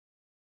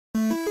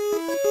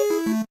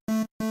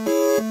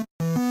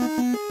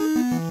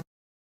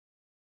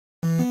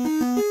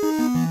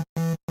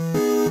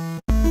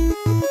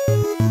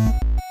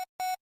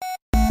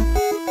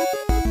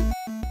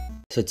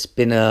So it's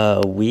been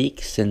a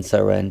week since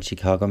I ran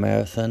Chicago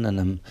Marathon, and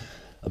I'm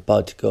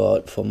about to go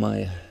out for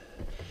my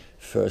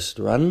first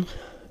run.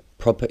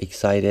 Proper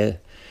excited,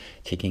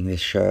 taking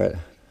this shirt,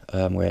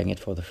 wearing it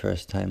for the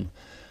first time.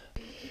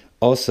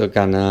 Also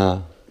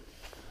gonna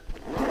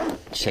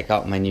check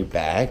out my new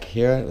bag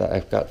here that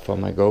I've got for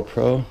my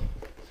GoPro.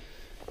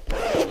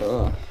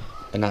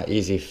 And not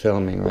easy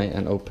filming, right,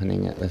 and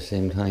opening at the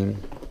same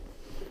time.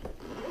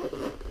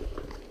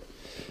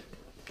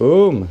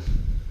 Boom!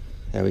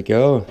 There we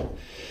go.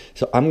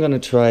 So I'm gonna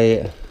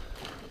try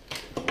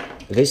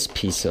this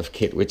piece of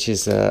kit, which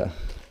is a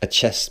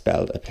chest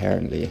belt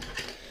apparently.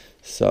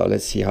 So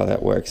let's see how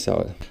that works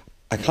out.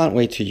 I can't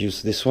wait to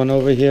use this one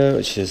over here,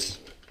 which is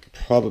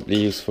probably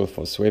useful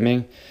for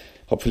swimming.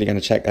 Hopefully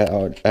gonna check that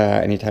out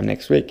anytime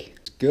next week.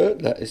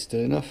 Good, that is still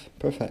enough,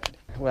 perfect.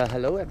 Well,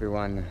 hello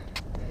everyone.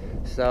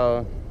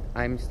 So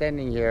I'm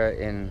standing here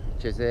in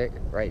Chiswick,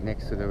 right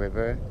next to the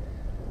river.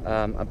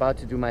 About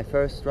to do my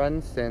first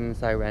run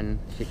since I ran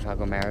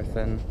Chicago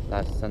Marathon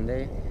last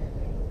Sunday.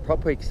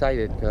 Proper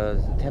excited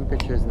because the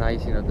temperature is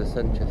nice, you know, the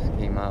sun just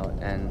came out,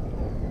 and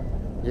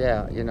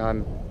yeah, you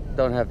know,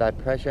 don't have that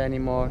pressure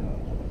anymore,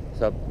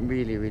 so I'm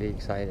really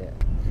excited.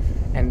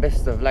 And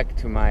best of luck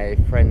to my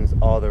friends,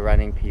 all the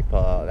running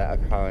people that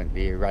are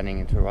currently running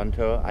in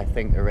Toronto. I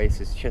think the race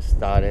has just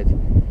started.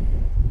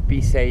 Be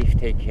safe,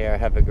 take care,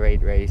 have a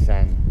great race,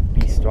 and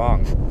be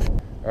strong.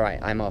 Alright,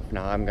 I'm off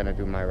now. I'm gonna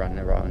do my run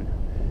around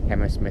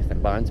Hammersmith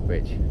and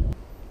Barnesbridge.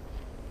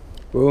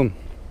 Boom.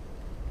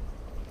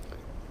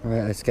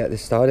 Alright, let's get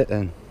this started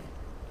then.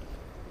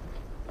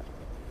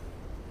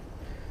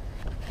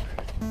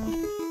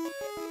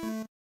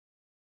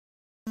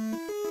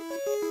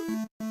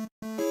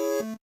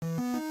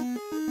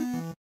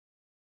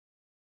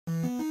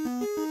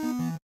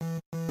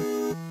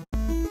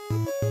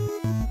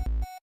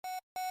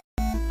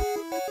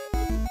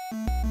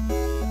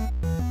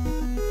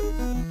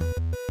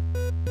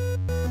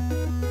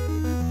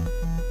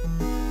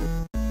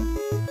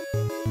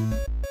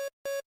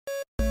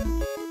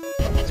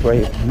 Where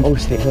you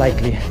most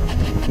likely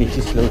need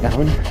to slow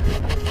down,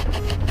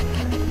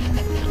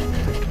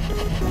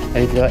 and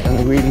if you're like on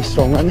a really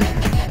strong run,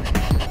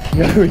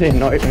 you're really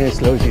annoyed when it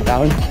slows you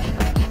down,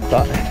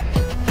 but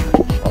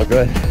all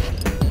good.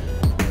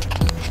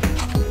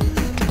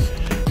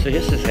 So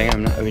here's the thing,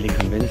 I'm not really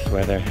convinced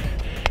whether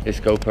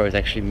this GoPro is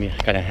actually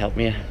gonna help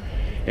me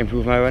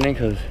improve my running,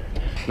 because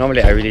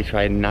normally I really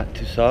try not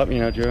to stop, you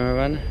know, during a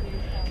run,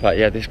 but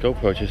yeah, this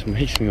GoPro just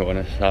makes me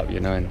want to stop, you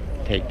know, and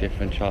take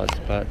different shots.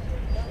 But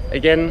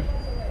again,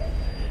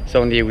 it's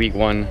only a week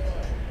one,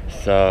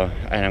 so,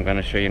 and I'm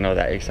gonna show you know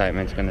that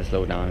excitement's gonna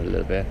slow down a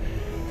little bit.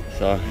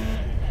 So,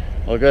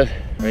 all good,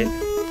 right?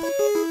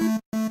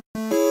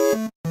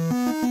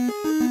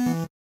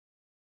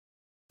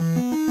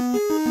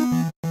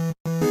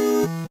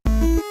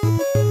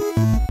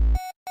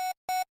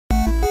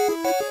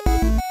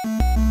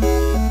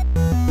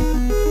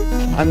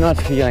 I'm not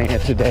feeling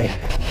it today.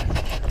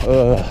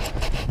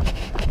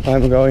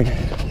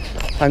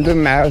 I'm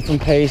doing marathon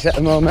pace at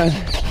the moment.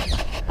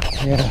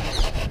 Yeah,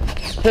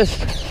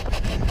 just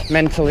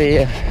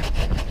mentally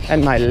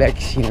and my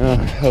legs, you know.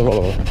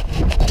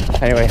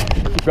 Anyway,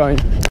 keep going.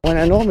 When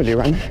I normally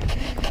run,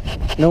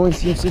 no one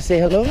seems to say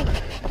hello,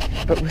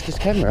 but with this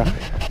camera,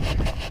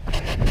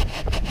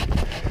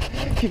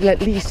 people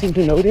at least seem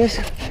to notice,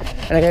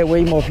 and I get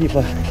way more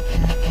people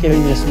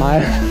giving me a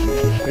smile,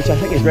 which I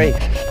think is great.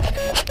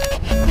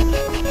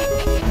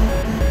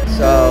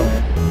 So,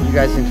 you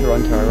guys in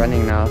Toronto are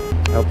running now.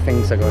 I hope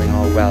things are going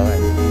all well,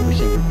 and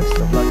wishing you best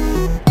of luck.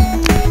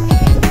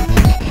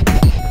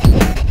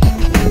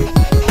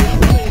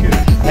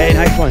 Hey,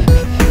 nice one.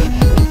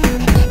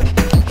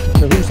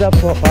 So who's up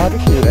for a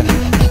barbecue then?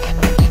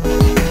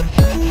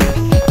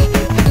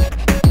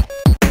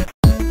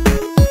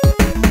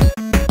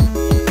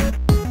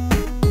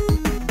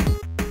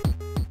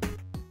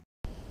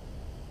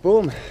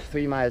 Boom,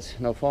 4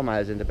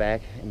 miles in the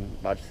bag in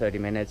about 30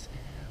 minutes.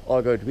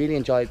 All good, really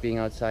enjoyed being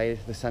outside.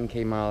 The sun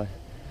came out.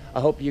 I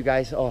hope you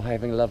guys are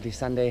having a lovely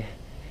Sunday.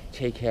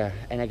 Take care,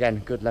 and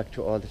again, good luck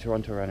to all the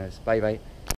Toronto runners. Bye bye.